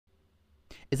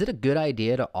Is it a good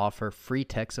idea to offer free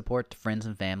tech support to friends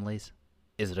and families?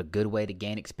 Is it a good way to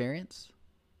gain experience?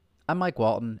 I'm Mike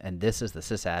Walton, and this is the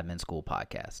Sysadmin School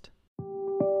Podcast.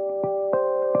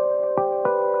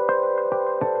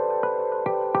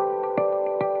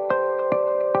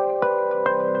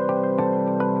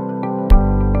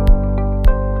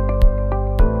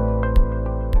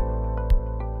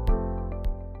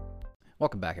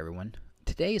 Welcome back, everyone.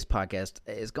 Today's podcast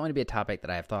is going to be a topic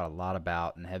that I have thought a lot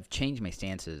about and have changed my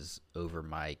stances over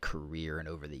my career and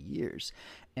over the years.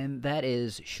 And that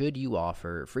is, should you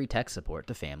offer free tech support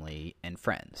to family and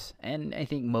friends? And I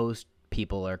think most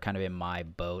people are kind of in my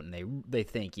boat, and they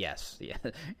think, yes,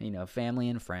 family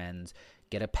and friends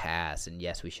get a pass, and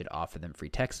yes, we should offer them free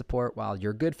tech support. While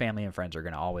your good family and friends are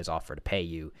going to always offer to pay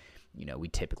you, we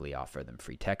typically offer them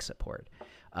free tech support.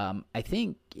 I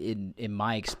think in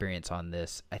my experience on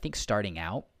this, I think starting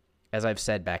out, as I've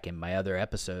said back in my other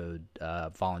episode,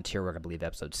 Volunteer Work, I believe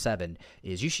episode 7,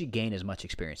 is you should gain as much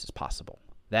experience as possible.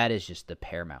 That is just the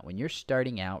paramount. When you're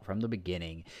starting out from the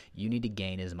beginning, you need to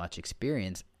gain as much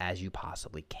experience as you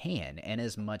possibly can and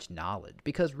as much knowledge.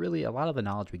 Because really, a lot of the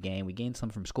knowledge we gain some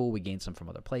from school, we gain some from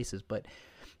other places, but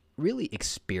really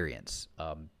experience.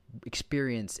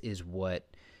 Experience is what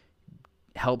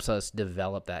helps us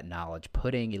develop that knowledge,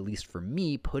 at least for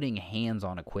me, putting hands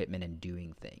on equipment and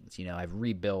doing things. I've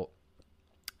rebuilt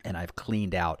and I've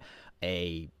cleaned out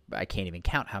I can't even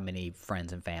count how many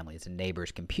friends and families and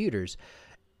neighbors' computers.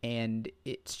 And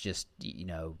it's just,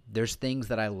 there's things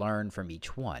that I learn from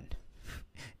each one.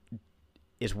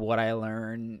 Is what I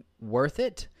learn worth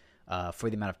it for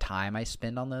the amount of time I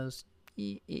spend on those?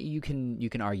 You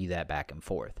can argue that back and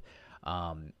forth.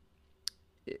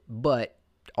 But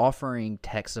offering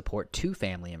tech support to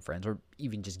family and friends, or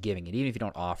even just giving it, even if you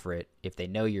don't offer it, if they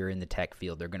know you're in the tech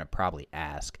field, they're going to probably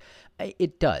ask.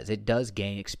 It does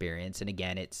gain experience. And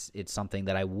again, it's something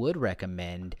that I would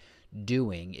recommend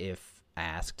doing if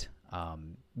asked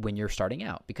when you're starting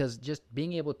out, because just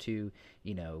being able to,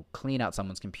 clean out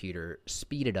someone's computer,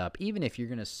 speed it up, even if you're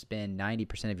going to spend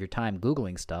 90% of your time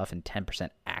Googling stuff and 10%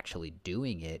 actually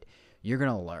doing it, you're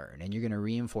going to learn, and you're going to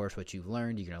reinforce what you've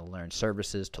learned. You're going to learn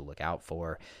services to look out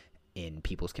for in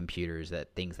people's computers,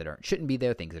 that things that shouldn't be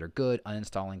there, things that are good,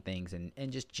 uninstalling things,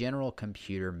 and just general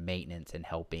computer maintenance and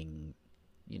helping,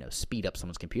 speed up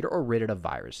someone's computer or rid it of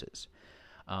viruses.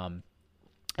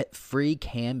 Free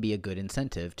can be a good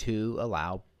incentive to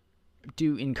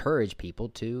encourage people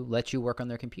to let you work on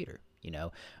their computer.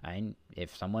 And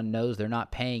if someone knows they're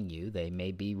not paying you, they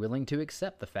may be willing to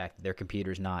accept the fact that their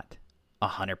computer's not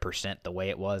 100% the way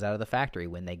it was out of the factory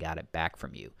when they got it back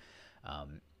from you.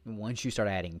 Once you start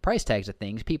adding price tags to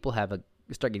things, people start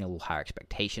getting a little higher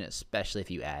expectation, especially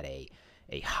if you add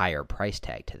a higher price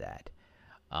tag to that.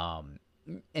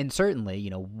 And certainly,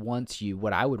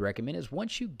 what I would recommend is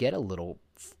once you get a little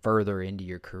further into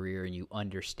your career and you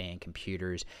understand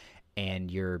computers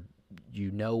and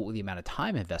the amount of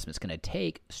time investment it's going to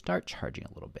take, start charging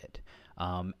a little bit.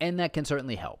 And that can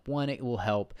certainly help. One, it will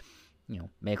help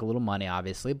make a little money,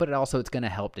 obviously, but it's going to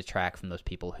help detract from those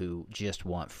people who just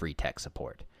want free tech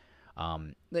support.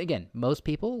 Again, most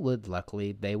people would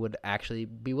actually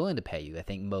be willing to pay you. I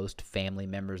think most family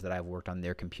members that I've worked on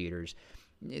their computers,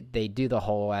 they do the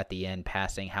whole at the end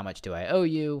passing, how much do I owe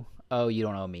you? Oh, you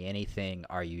don't owe me anything.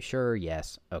 Are you sure?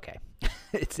 Yes. Okay.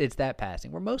 It's that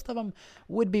passing, where most of them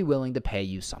would be willing to pay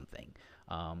you something.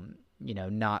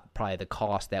 Not probably the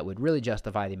cost that would really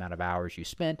justify the amount of hours you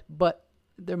spent, but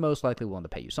they're most likely willing to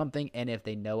pay you something. And if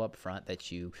they know up front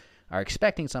that you are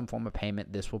expecting some form of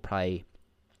payment, this will probably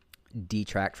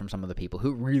detract from some of the people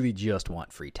who really just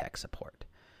want free tech support.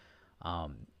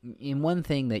 And one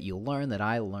thing that you'll learn, that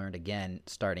I learned, again,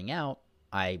 starting out,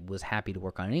 I was happy to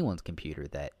work on anyone's computer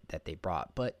that they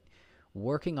brought. But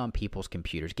working on people's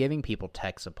computers, giving people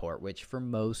tech support, which for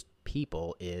most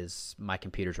people is my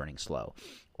computer's running slow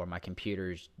or my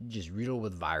computer's just riddled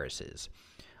with viruses,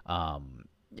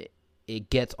 it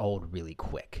gets old really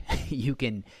quick. You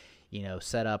can,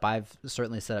 set up, I've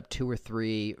certainly set up 2 or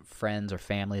 3 friends or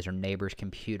families or neighbors'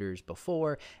 computers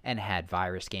before and had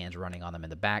virus scans running on them in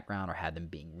the background, or had them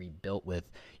being rebuilt with,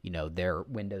 their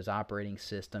Windows operating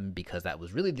system, because that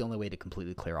was really the only way to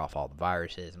completely clear off all the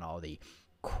viruses and all the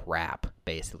crap,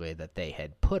 basically, that they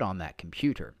had put on that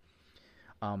computer.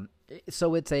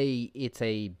 So it's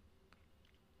a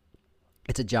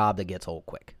job that gets old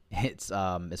quick. It's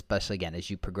especially, again, as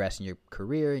you progress in your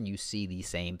career and you see these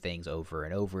same things over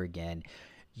and over again,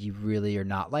 you really are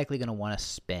not likely going to want to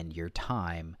spend your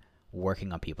time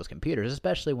working on people's computers,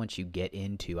 especially once you get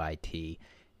into IT.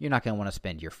 You're not going to want to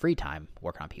spend your free time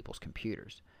working on people's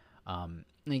computers. And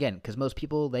again, because most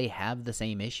people, they have the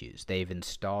same issues. They've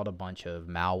installed a bunch of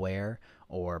malware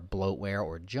or bloatware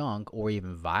or junk or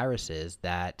even viruses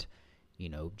that,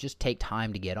 just take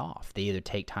time to get off. They either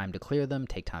take time to clear them,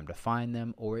 take time to find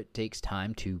them, or it takes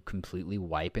time to completely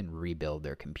wipe and rebuild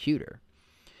their computer.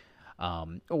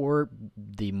 Or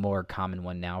the more common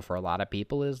one now for a lot of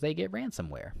people is they get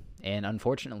ransomware. And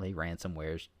unfortunately,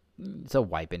 ransomware is a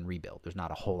wipe and rebuild. There's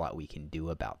not a whole lot we can do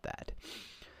about that.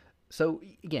 So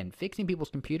again, fixing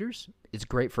people's computers is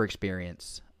great for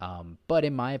experience. But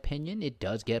in my opinion, it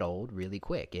does get old really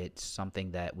quick. It's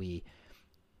something that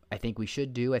I think we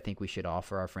should do. I think we should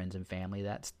offer our friends and family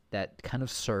that kind of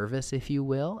service, if you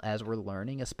will, as we're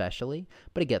learning especially.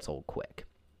 But it gets old quick.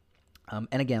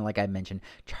 And again, like I mentioned,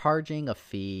 charging a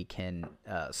fee can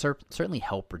certainly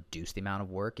help reduce the amount of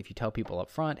work. If you tell people up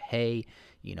front, hey,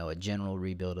 a general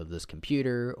rebuild of this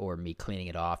computer or me cleaning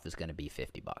it off is going to be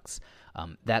 $50.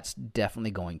 That's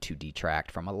definitely going to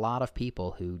detract from a lot of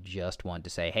people who just want to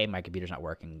say, hey, my computer's not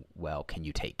working well. Can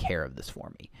you take care of this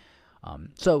for me?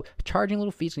 So charging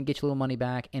little fees can get you a little money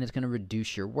back, and it's going to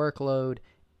reduce your workload,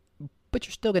 but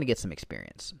you're still going to get some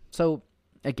experience. So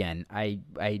again, I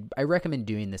recommend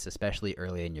doing this especially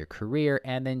early in your career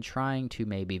and then trying to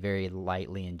maybe very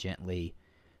lightly and gently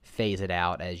phase it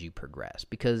out as you progress.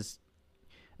 Because,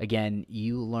 again,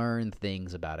 you learn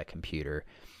things about a computer.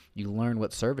 You learn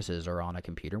what services are on a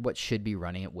computer, what should be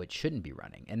running it, what shouldn't be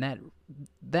running. And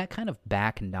that kind of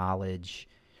back knowledge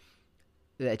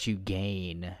that you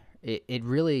gain, it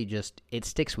really just, it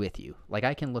sticks with you. Like,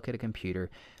 I can look at a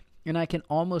computer and I can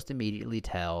almost immediately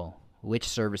tell which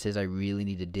services I really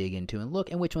need to dig into and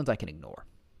look, and which ones I can ignore.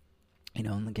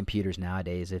 In the computers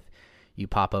nowadays, if you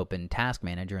pop open Task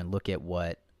Manager and look at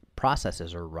what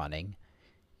processes are running,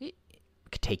 it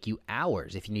could take you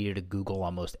hours if you needed to Google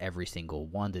almost every single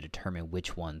one to determine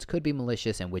which ones could be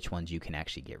malicious and which ones you can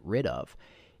actually get rid of.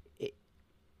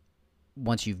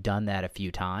 Once you've done that a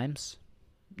few times,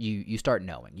 you start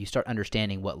knowing. You start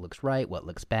understanding what looks right, what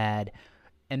looks bad,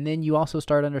 and then you also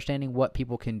start understanding what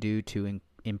people can do to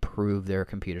improve their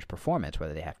computer's performance,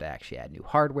 whether they have to actually add new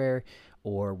hardware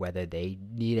or whether they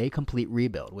need a complete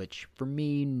rebuild, which for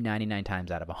me, 99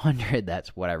 times out of 100,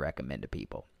 that's what I recommend to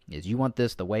people. Is you want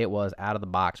this the way it was out of the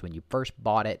box when you first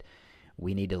bought it.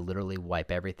 We need to literally wipe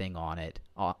everything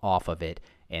off of it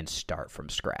and start from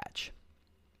scratch.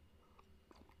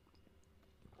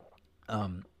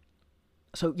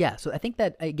 So I think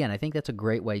that's a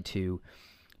great way to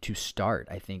start.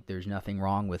 I think there's nothing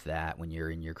wrong with that when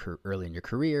you're early in your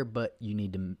career, but you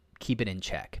need to keep it in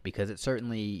check, because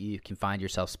you can find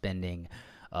yourself spending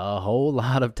a whole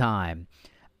lot of time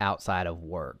outside of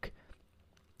work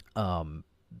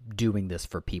doing this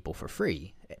for people for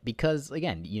free. Because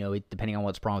again, depending on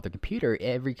what's wrong with the computer,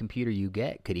 every computer you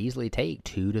get could easily take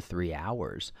 2 to 3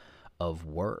 hours of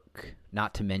work,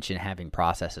 not to mention having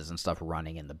processes and stuff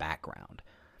running in the background.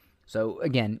 So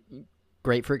again,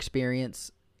 great for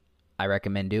experience. I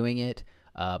recommend doing it,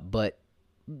 but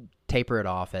taper it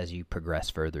off as you progress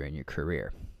further in your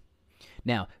career.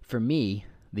 Now, for me,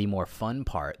 the more fun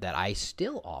part that I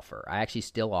actually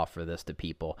still offer this to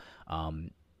people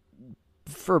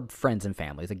for friends and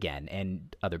families, again,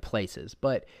 and other places,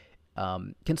 but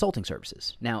consulting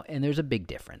services. Now, and there's a big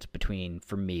difference between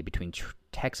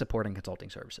tech support and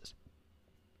consulting services.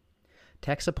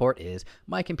 Tech support is,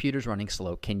 my computer's running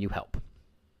slow, can you help?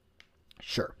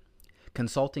 Sure.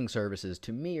 Consulting services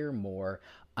to me are more,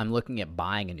 I'm looking at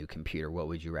buying a new computer, what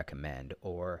would you recommend?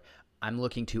 Or I'm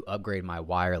looking to upgrade my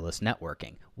wireless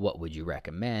networking, what would you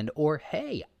recommend? Or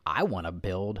hey, I want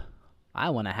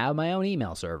to have my own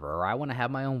email server, or I want to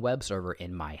have my own web server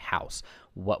in my house,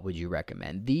 what would you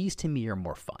recommend? These to me are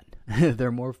more fun.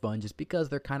 They're more fun just because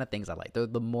they're kind of things I like. They're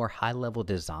the more high-level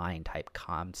design type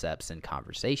concepts and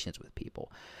conversations with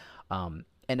people. And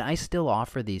I still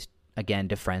offer these, again,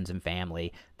 to friends and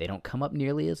family. They don't come up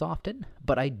nearly as often,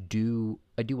 but I do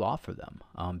offer them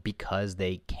because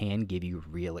they can give you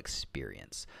real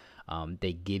experience.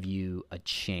 They give you a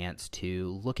chance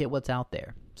to look at what's out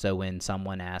there. So when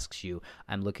someone asks you,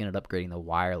 I'm looking at upgrading the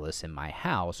wireless in my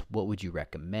house, what would you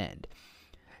recommend?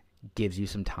 Gives you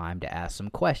some time to ask some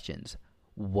questions.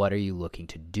 What are you looking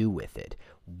to do with it?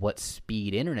 What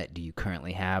speed internet do you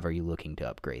currently have? Are you looking to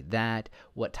upgrade that?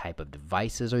 What type of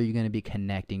devices are you going to be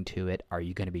connecting to it? Are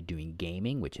you going to be doing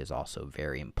gaming, which is also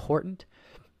very important?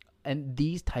 And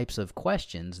these types of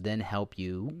questions then help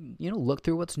you, look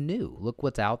through what's new. Look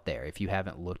what's out there. If you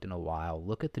haven't looked in a while,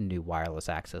 look at the new wireless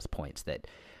access points that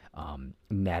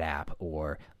NetApp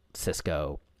or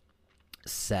Cisco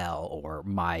sell, or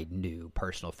my new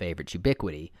personal favorite,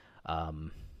 Ubiquiti. A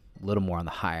little more on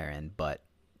the higher end, but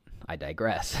I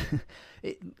digress.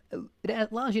 it,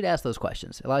 it allows you to ask those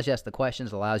questions. It allows you to ask the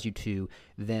questions, allows you to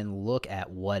then look at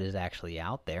what is actually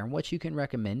out there and what you can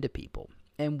recommend to people.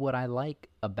 And what I like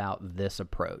about this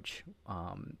approach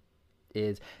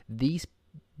is these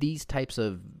types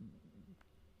of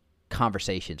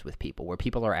conversations with people where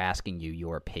people are asking you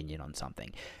your opinion on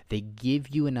something. They give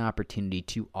you an opportunity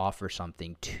to offer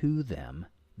something to them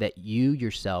that you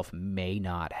yourself may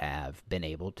not have been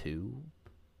able to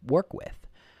work with.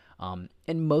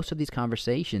 And most of these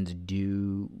conversations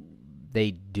do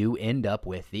end up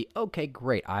with the, okay,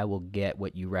 great, I will get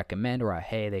what you recommend, or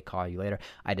hey, they call you later.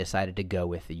 I decided to go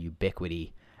with the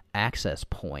Ubiquiti access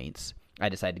points. I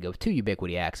decided to go with 2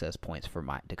 Ubiquiti access points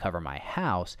to cover my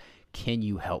house. Can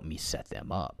you help me set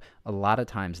them up? A lot of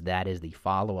times that is the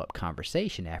follow-up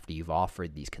conversation after you've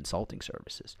offered these consulting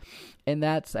services. And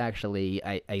that's actually,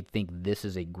 I think this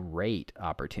is a great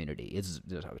opportunity. It's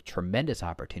a tremendous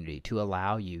opportunity to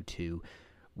allow you to,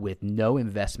 with no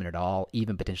investment at all,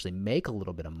 even potentially make a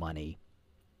little bit of money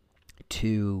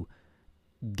to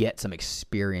get some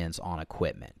experience on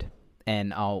equipment.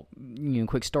 And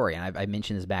quick story, and I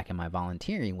mentioned this back in my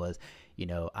volunteering, was,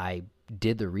 I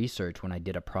did the research when I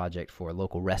did a project for a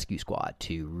local rescue squad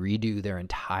to redo their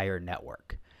entire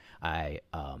network. I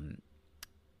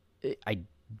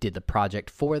did the project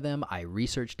for them. I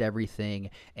researched everything,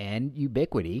 and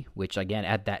Ubiquiti, which again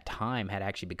at that time had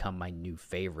actually become my new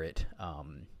favorite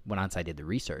when I did the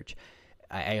research,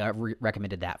 I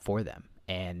recommended that for them.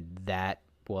 And that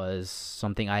was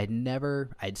something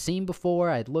I'd seen before.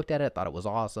 I'd looked at it, thought it was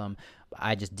awesome.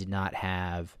 I just did not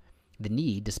have the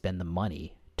need to spend the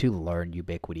money to learn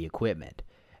Ubiquiti equipment.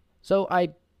 So I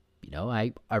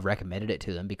recommended it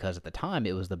to them because at the time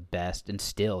it was the best, and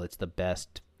still it's the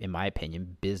best, in my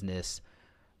opinion, business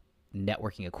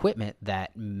networking equipment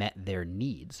that met their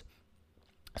needs.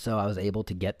 So I was able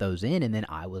to get those in, and then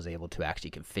I was able to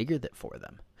actually configure that for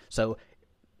them. So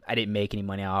I didn't make any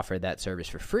money. I offered that service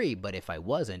for free, but if I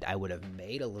wasn't, I would have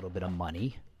made a little bit of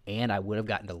money, and I would have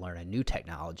gotten to learn a new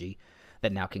technology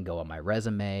that now can go on my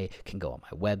resume, can go on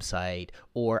my website,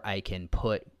 or I can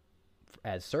put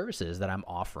as services that I'm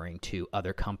offering to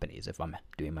other companies if I'm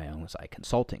doing my own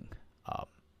consulting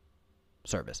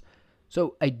service.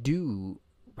 So I do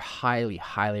highly,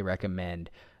 highly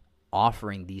recommend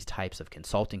offering these types of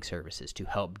consulting services to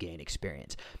help gain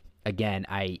experience. Again,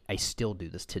 I still do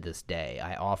this to this day.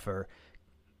 I offer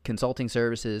consulting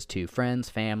services to friends,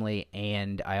 family,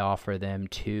 and I offer them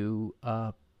to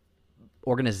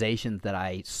organizations that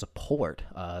I support,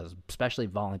 especially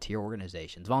volunteer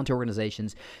organizations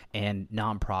and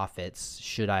nonprofits,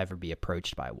 should I ever be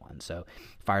approached by one. So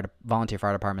volunteer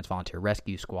fire departments, volunteer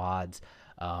rescue squads,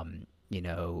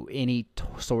 any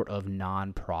sort of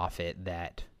nonprofit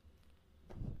that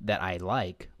I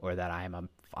like or that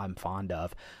I'm fond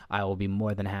of, I will be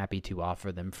more than happy to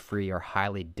offer them free or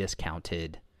highly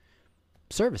discounted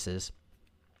services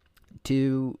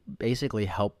to basically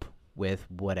help with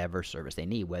whatever service they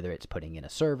need, whether it's putting in a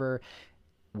server,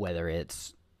 whether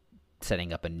it's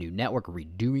setting up a new network,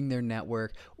 redoing their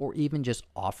network, or even just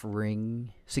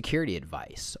offering security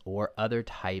advice or other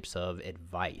types of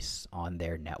advice on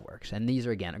their networks. And these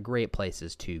are, again, great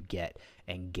places to get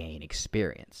and gain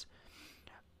experience.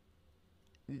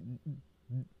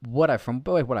 What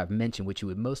I've mentioned, which you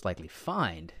would most likely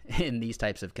find in these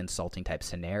types of consulting type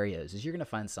scenarios, is you're going to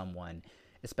find someone,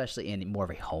 especially in more of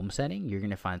a home setting, you're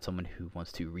going to find someone who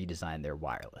wants to redesign their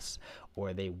wireless,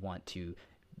 or they want to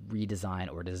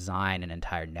redesign or design an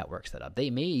entire network setup. They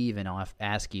may even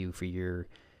ask you for your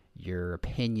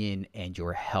opinion and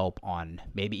your help on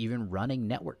maybe even running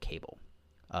network cable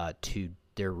to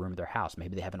their room, their house.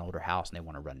 Maybe they have an older house and they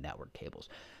want to run network cables.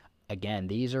 Again,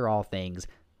 these are all things.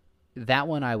 That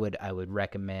one I would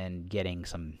recommend getting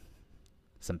some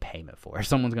payment for. If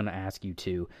someone's going to ask you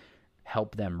to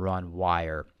help them run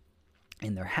wire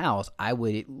in their house, I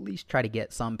would at least try to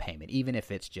get some payment, even if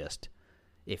it's just,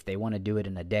 if they want to do it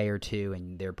in a day or two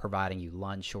and they're providing you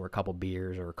lunch or a couple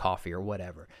beers or coffee or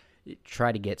whatever,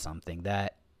 try to get something.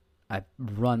 That I've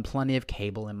run plenty of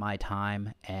cable in my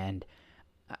time, and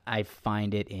I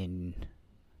find it in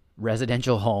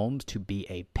residential homes to be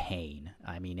a pain.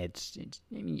 I mean,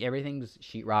 everything's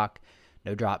sheetrock,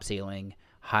 no drop ceiling,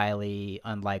 highly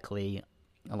unlikely,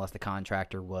 unless the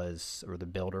contractor was, or the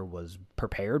builder was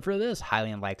prepared for this,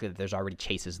 highly unlikely that there's already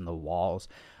chases in the walls,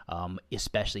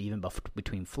 especially even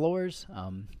between floors.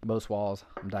 Most walls,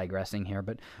 I'm digressing here,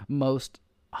 but most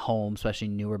homes, especially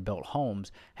newer built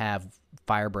homes, have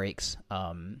fire breaks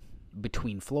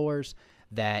between floors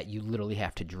that you literally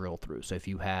have to drill through. So if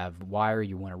you have wire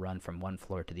you want to run from one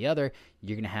floor to the other,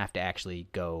 you're going to have to actually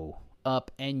go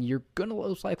up, and you're going to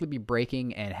most likely be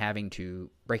breaking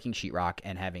sheetrock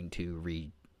and having to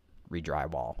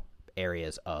re-drywall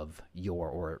areas of your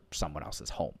or someone else's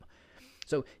home.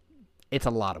 So it's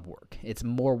a lot of work. It's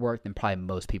more work than probably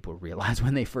most people realize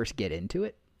when they first get into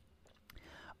it.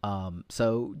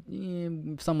 So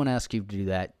if someone asks you to do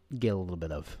that, try to get a little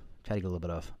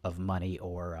bit of money,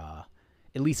 or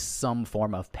at least some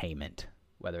form of payment,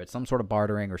 whether it's some sort of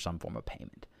bartering or some form of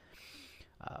payment.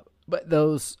 But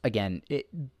those, again,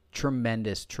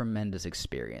 tremendous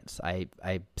experience. I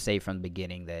say from the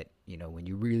beginning that, when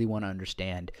you really want to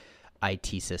understand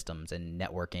IT systems and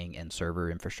networking and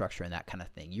server infrastructure and that kind of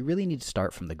thing, you really need to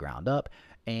start from the ground up,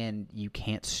 and you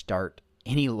can't start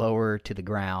any lower to the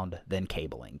ground than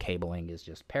cabling. Cabling is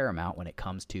just paramount when it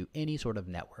comes to any sort of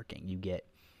networking. You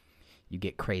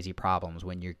get crazy problems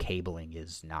when your cabling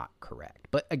is not correct.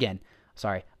 But again,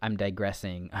 sorry, I'm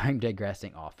digressing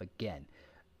off again.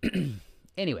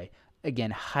 Anyway, again,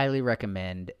 highly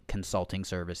recommend consulting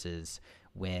services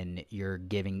when you're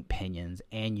giving opinions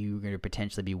and you're going to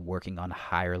potentially be working on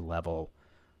higher level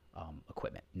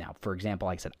equipment. Now, for example,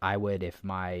 like I said, I would, if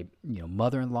my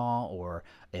mother-in-law, or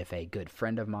if a good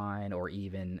friend of mine, or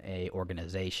even a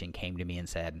organization came to me and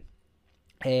said,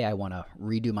 hey, I want to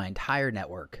redo my entire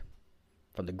network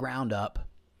from the ground up,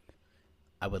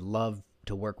 I would love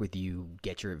to work with you,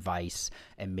 get your advice,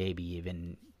 and maybe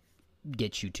even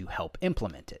get you to help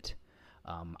implement it.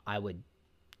 I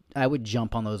would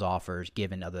jump on those offers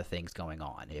given other things going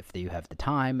on. If you have the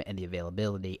time and the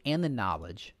availability and the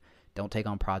knowledge, don't take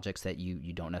on projects that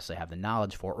you don't necessarily have the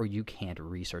knowledge for, or you can't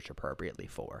research appropriately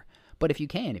for. But if you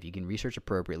can research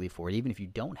appropriately for it, even if you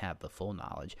don't have the full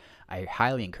knowledge, I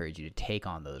highly encourage you to take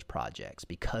on those projects,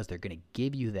 because they're going to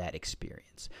give you that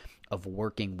experience of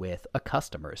working with a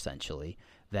customer, essentially,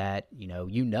 that so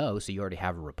you already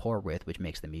have a rapport with, which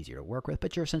makes them easier to work with,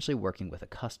 but you're essentially working with a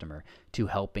customer to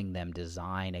helping them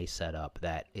design a setup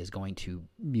that is going to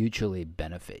mutually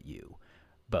benefit you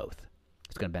both.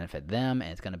 It's going to benefit them,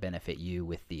 and it's going to benefit you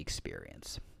with the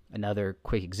experience. Another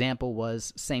quick example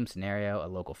was, same scenario, a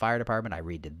local fire department. I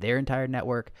redid their entire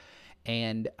network,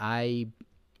 and I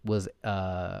was,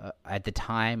 at the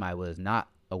time, I was not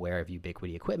aware of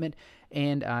Ubiquiti equipment,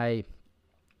 and I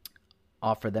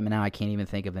offered them, and now I can't even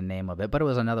think of the name of it, but it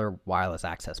was another wireless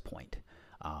access point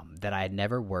that I had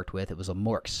never worked with. It was a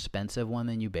more expensive one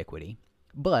than Ubiquiti,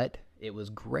 but it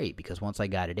was great because once I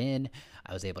got it in,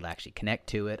 I was able to actually connect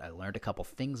to it. I learned a couple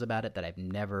things about it that I've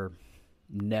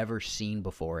never seen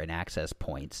before in access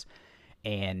points,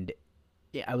 and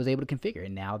I was able to configure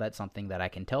it. Now that's something that I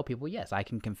can tell people, yes, I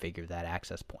can configure that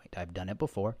access point. I've done it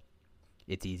before.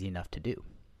 It's easy enough to do.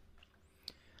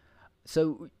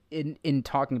 So in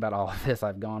talking about all of this,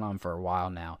 I've gone on for a while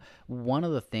now. One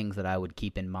of the things that I would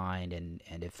keep in mind, and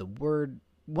if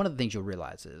one of the things you'll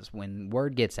realize is when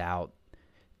word gets out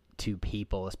to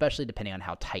people, especially depending on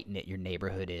how tight-knit your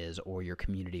neighborhood is or your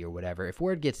community or whatever, if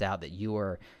word gets out that you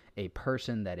are a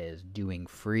person that is doing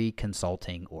free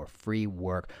consulting or free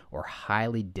work or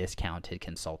highly discounted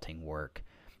consulting work,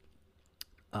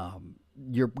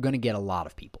 you're going to get a lot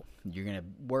of people.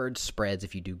 Word spreads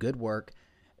if you do good work,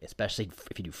 especially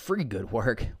if you do free good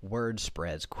work. Word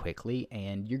spreads quickly,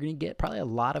 and you're going to get probably a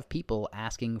lot of people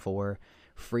asking for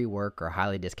free work or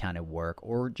highly discounted work,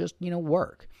 or just,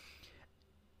 work.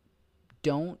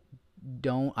 Don't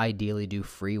ideally do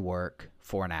free work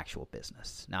for an actual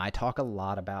business. Now, I talk a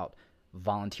lot about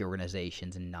volunteer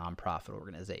organizations and nonprofit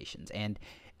organizations, and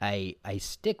I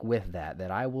stick with that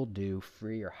I will do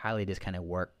free or highly discounted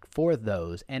work for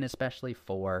those, and especially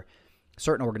for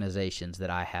certain organizations that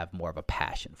I have more of a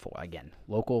passion for. Again,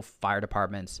 local fire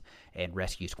departments and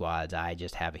rescue squads, I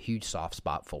just have a huge soft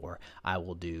spot for. I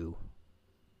will do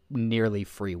nearly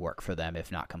free work for them,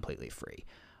 if not completely free.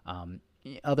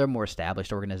 Other more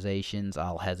established organizations,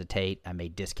 I'll hesitate. I may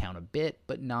discount a bit,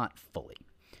 but not fully.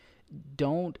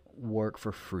 Don't work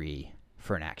for free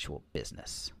for an actual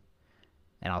business.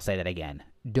 And I'll say that again.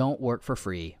 Don't work for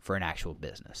free for an actual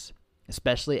business,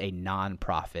 especially a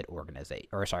nonprofit organization,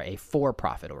 a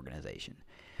for-profit organization.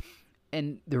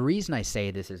 And the reason I say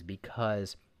this is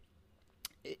because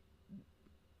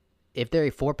if they're a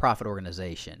for-profit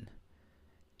organization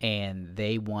and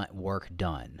they want work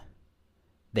done,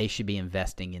 they should be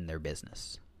investing in their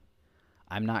business.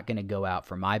 I'm not going to go out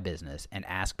for my business and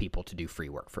ask people to do free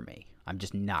work for me. I'm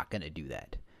just not going to do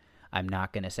that. I'm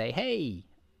not going to say, hey,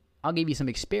 I'll give you some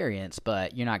experience,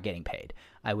 but you're not getting paid.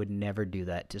 I would never do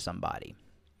that to somebody.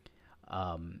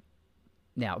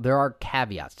 Now, there are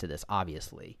caveats to this,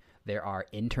 obviously. There are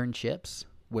internships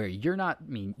where you're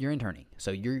interning.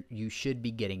 So you should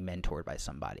be getting mentored by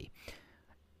somebody.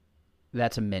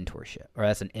 That's a mentorship, or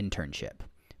that's an internship.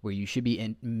 where you should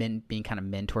be being kind of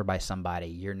mentored by somebody.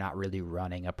 You're not really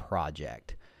running a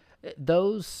project.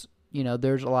 Those,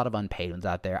 there's a lot of unpaid ones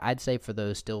out there. I'd say for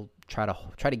those, still try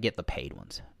to get the paid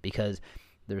ones, because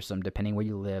there's some, depending where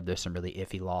you live, there's some really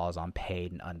iffy laws on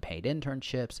paid and unpaid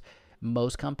internships.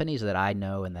 Most companies that I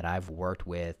know and that I've worked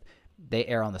with, they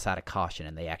err on the side of caution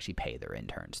and they actually pay their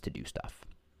interns to do stuff.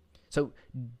 So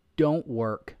don't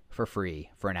work for free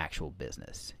for an actual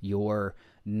business. Your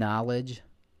knowledge,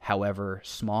 however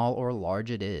small or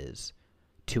large it is,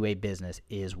 to a business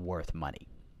is worth money.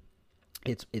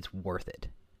 It's worth it,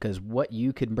 because what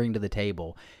you can bring to the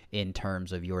table in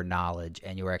terms of your knowledge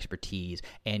and your expertise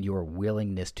and your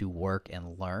willingness to work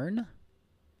and learn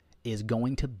is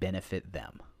going to benefit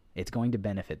them. It's going to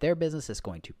benefit their business. It's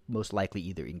going to most likely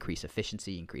either increase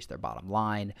efficiency, increase their bottom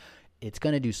line. It's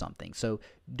going to do something. So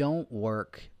don't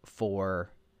work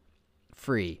for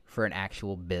free for an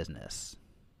actual business.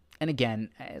 And again,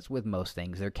 as with most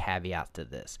things, there are caveats to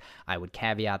this. I would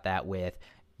caveat that with,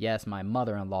 yes, my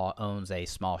mother-in-law owns a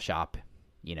small shop,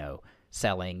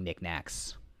 selling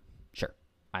knickknacks. Sure,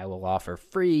 I will offer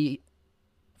free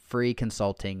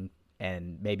consulting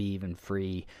and maybe even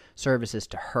free services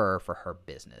to her for her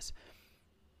business.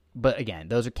 But again,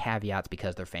 those are caveats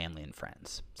because they're family and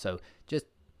friends. So just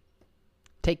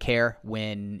take care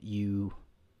when you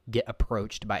get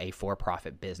approached by a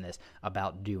for-profit business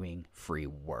about doing free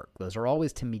work. Those are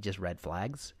always, to me, just red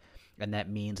flags. And that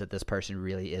means that this person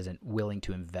really isn't willing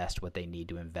to invest what they need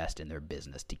to invest in their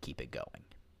business to keep it going.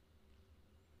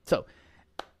 So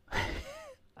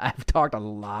I've talked a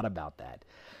lot about that.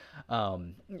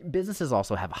 Businesses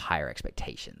also have higher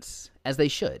expectations, as they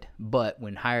should. But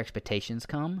when higher expectations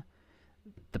come,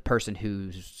 the person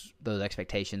whose those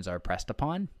expectations are pressed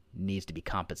upon needs to be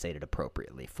compensated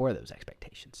appropriately for those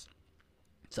expectations.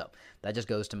 So that just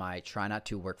goes to my try not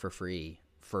to work for free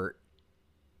for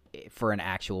an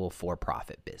actual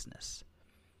for-profit business.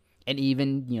 And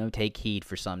even, take heed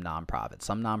for some nonprofits.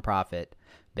 Some nonprofit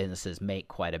businesses make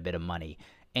quite a bit of money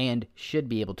and should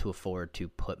be able to afford to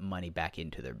put money back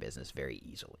into their business very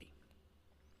easily.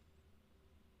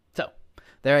 So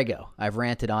there I go. I've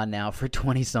ranted on now for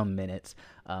 20-some minutes,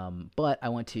 but I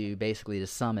want to basically, to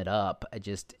sum it up,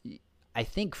 I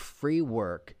think free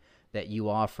work that you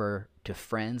offer to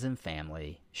friends and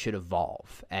family should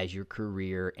evolve as your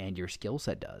career and your skill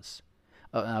set does.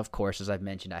 Of course, as I've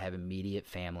mentioned, I have immediate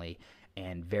family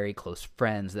and very close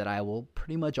friends that I will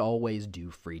pretty much always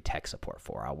do free tech support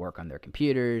for. I'll work on their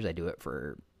computers. I do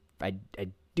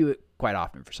it quite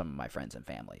often for some of my friends and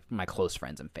family, my close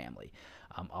friends and family.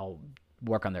 I'll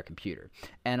work on their computer.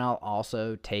 And I'll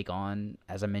also take on,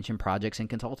 as I mentioned, projects and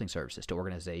consulting services to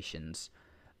organizations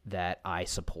that I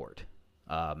support.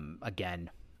 Again,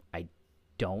 I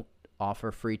don't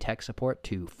offer free tech support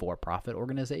to for-profit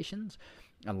organizations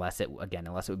unless it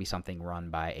would be something run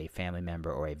by a family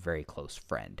member or a very close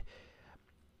friend.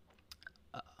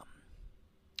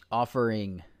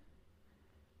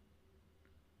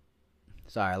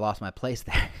 Sorry, I lost my place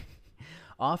there.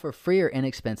 Offer free or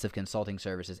inexpensive consulting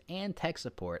services and tech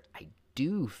support, I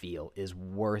do feel is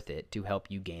worth it to help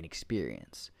you gain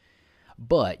experience.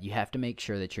 But you have to make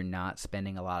sure that you're not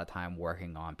spending a lot of time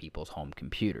working on people's home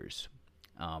computers.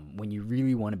 When you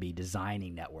really want to be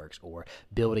designing networks or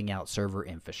building out server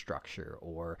infrastructure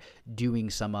or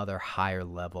doing some other higher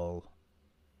level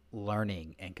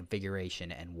learning and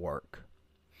configuration and work.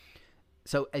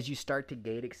 So as you start to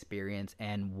gain experience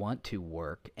and want to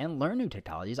work and learn new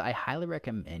technologies, I highly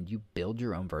recommend you build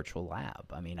your own virtual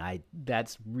lab. I mean,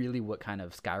 that's really what kind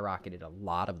of skyrocketed a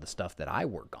lot of the stuff that I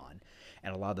work on,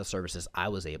 and a lot of the services I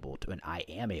was able to and I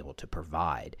am able to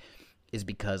provide is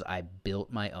because I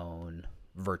built my own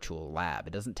virtual lab.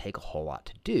 It doesn't take a whole lot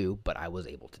to do, but I was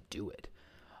able to do it.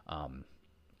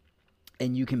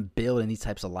 And you can build in these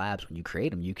types of labs, when you create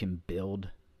them, you can build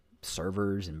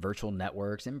servers and virtual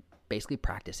networks and basically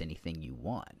practice anything you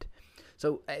want.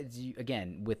 So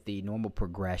again, with the normal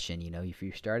progression, if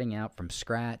you're starting out from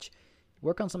scratch,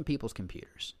 work on some people's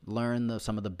computers. Learn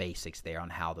some of the basics there on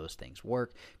how those things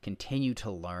work. Continue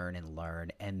to learn.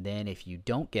 And then if you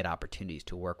don't get opportunities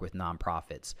to work with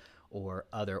nonprofits or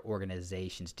other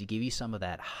organizations to give you some of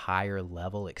that higher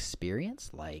level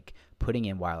experience, like putting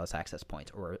in wireless access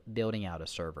points or building out a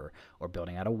server or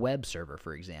building out a web server,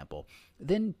 for example,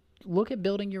 then look at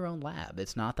building your own lab.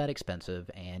 It's not that expensive,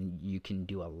 and you can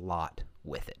do a lot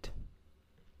with it.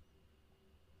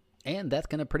 And that's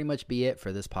going to pretty much be it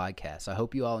for this podcast. I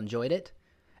hope you all enjoyed it,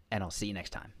 and I'll see you next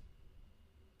time.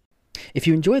 If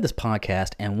you enjoy this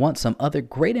podcast and want some other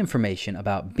great information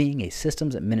about being a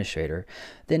systems administrator,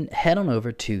 then head on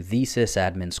over to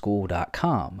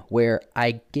thesysadminschool.com, where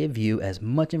I give you as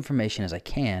much information as I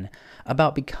can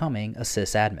about becoming a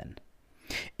sysadmin.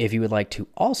 If you would like to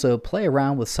also play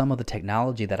around with some of the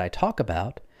technology that I talk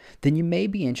about, then you may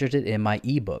be interested in my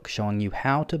ebook showing you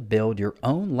how to build your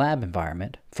own lab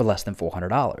environment for less than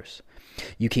 $400.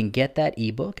 You can get that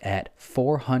ebook at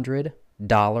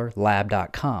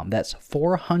 $400lab.com. That's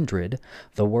 400,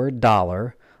 the word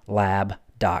dollar,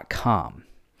 lab.com.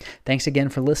 Thanks again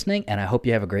for listening, and I hope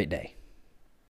you have a great day.